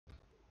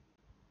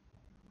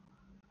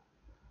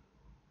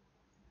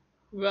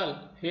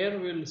Well, here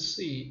we'll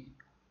see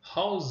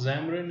how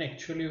Xamarin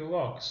actually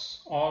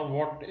works, or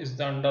what is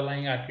the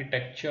underlying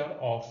architecture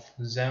of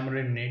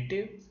Xamarin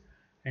Native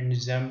and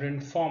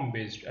Xamarin Form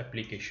based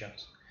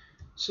applications.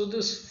 So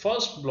this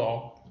first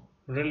block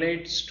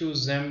relates to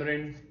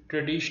Xamarin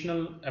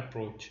traditional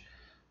approach.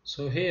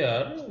 So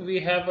here we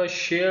have a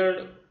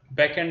shared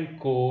backend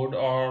code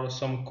or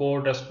some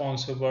code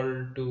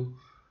responsible to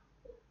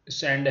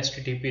send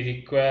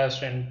HTTP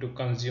request and to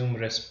consume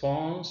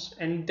response.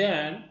 And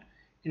then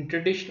in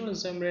traditional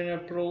Xamarin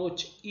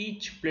approach,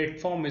 each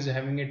platform is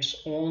having its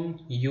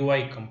own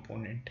UI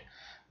component.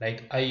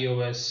 Like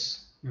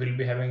iOS will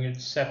be having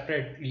its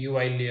separate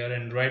UI layer,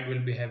 Android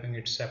will be having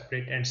its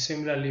separate, and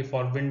similarly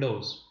for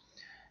Windows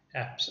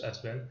apps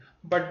as well.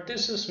 But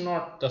this is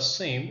not the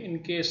same in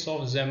case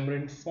of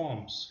Xamarin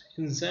Forms.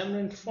 In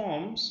Xamarin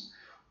Forms,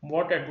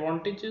 what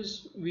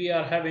advantages we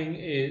are having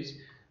is,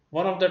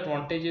 one of the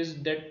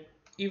advantages that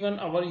even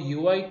our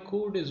UI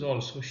code is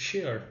also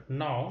shared.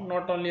 Now,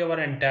 not only our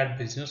entire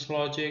business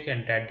logic,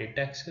 entire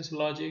data access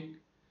logic,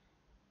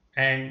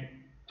 and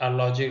a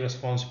logic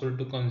responsible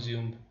to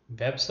consume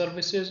web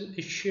services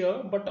is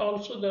shared, but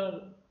also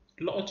the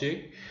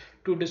logic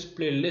to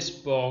display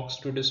list box,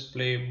 to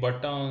display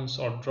buttons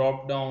or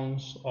drop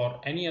downs or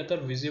any other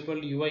visible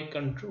UI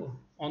control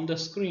on the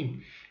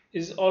screen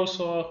is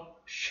also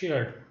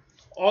shared.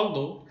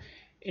 Although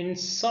in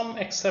some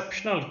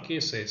exceptional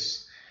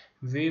cases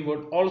we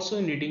would also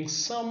needing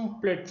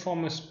some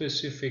platform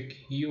specific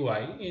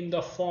UI in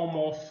the form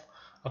of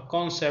a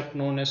concept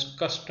known as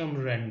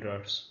custom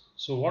renders.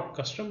 So what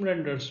custom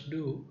renders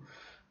do?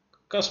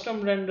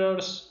 Custom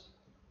renders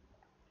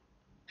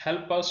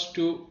help us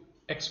to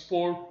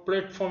export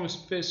platform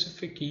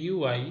specific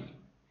UI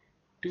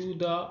to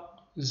the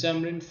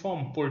Xamarin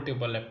Form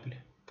portable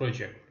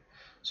project,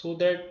 so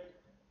that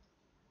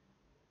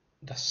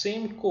the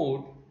same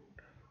code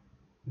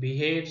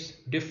behaves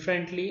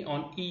differently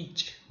on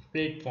each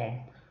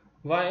platform.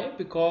 Why?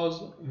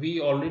 Because we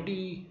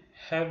already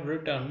have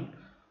written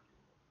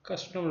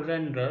custom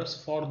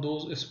renders for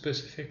those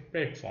specific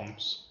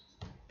platforms.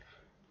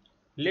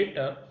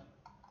 Later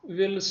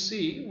we'll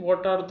see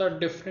what are the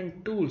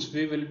different tools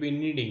we will be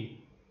needing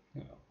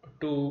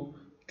to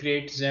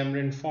create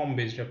Xamarin Form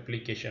based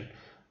application.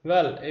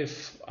 Well,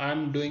 if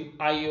I'm doing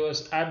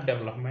iOS app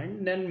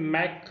development, then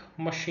Mac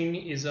machine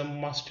is a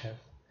must have.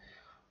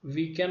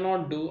 We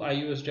cannot do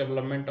iOS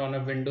development on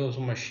a Windows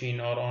machine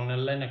or on a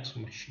Linux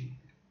machine.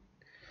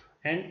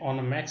 And on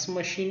a Mac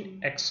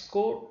machine,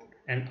 Xcode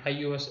and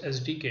iOS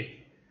SDK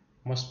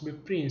must be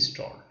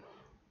pre-installed.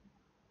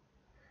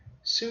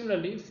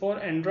 Similarly, for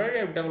Android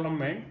app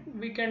development,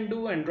 we can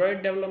do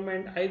Android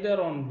development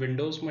either on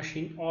Windows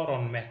machine or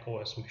on Mac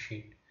OS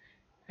machine,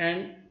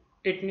 and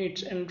it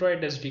needs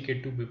Android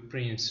SDK to be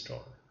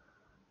pre-installed.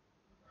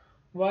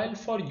 While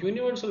for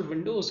universal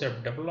Windows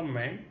app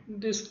development,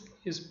 this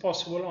is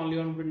possible only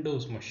on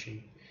Windows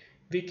machine.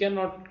 We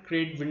cannot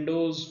create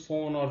Windows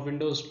Phone or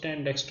Windows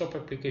 10 desktop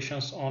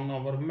applications on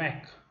our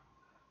Mac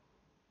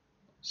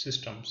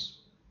systems.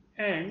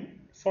 And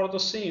for the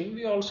same,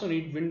 we also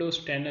need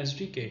Windows 10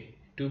 SDK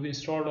to be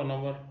installed on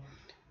our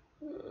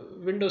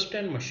Windows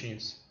 10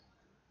 machines.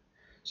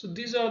 So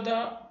these are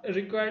the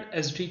required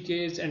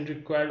SDKs and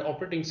required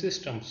operating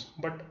systems.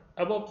 But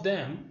above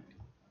them,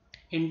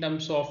 in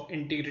terms of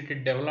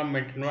integrated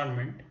development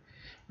environment,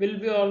 we'll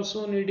be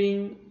also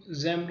needing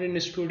Xamarin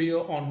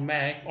Studio on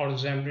Mac or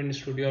Xamarin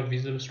Studio or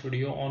Visual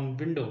Studio on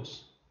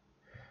Windows,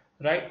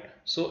 right?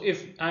 So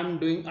if I'm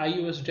doing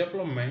iOS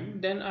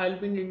development, then I'll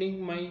be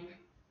needing my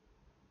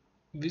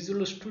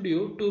Visual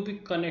Studio to be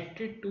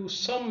connected to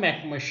some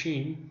Mac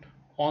machine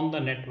on the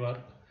network,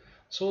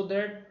 so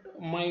that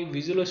my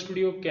Visual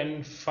Studio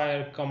can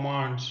fire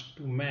commands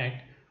to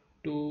Mac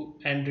to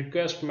and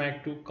request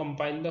Mac to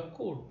compile the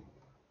code,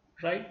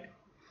 right?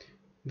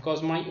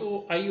 Because my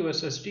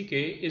iOS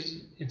SDK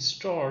is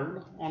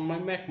installed on my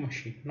Mac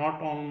machine,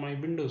 not on my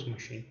Windows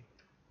machine.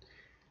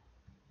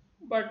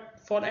 But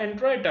for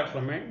Android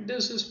development,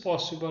 this is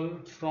possible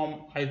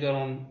from either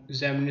on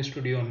Xamarin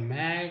Studio on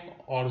Mac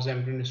or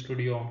Xamarin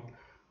Studio on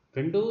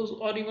Windows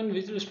or even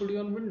Visual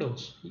Studio on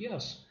Windows.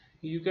 Yes,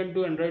 you can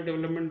do Android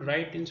development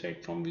right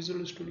inside from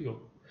Visual Studio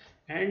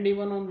and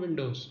even on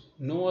Windows.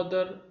 No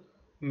other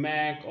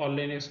Mac or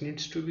Linux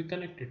needs to be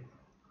connected.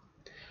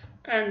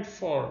 And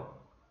for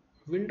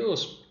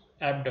Windows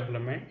app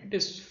development, it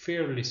is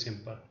fairly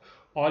simple.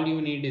 All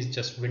you need is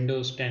just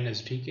Windows 10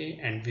 SDK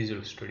and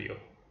Visual Studio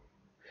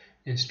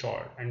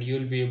installed, and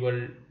you'll be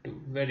able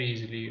to very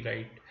easily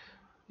write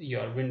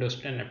your Windows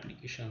 10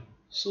 application.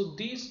 So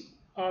these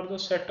are the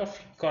set of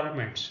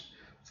requirements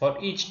for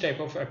each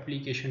type of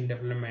application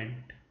development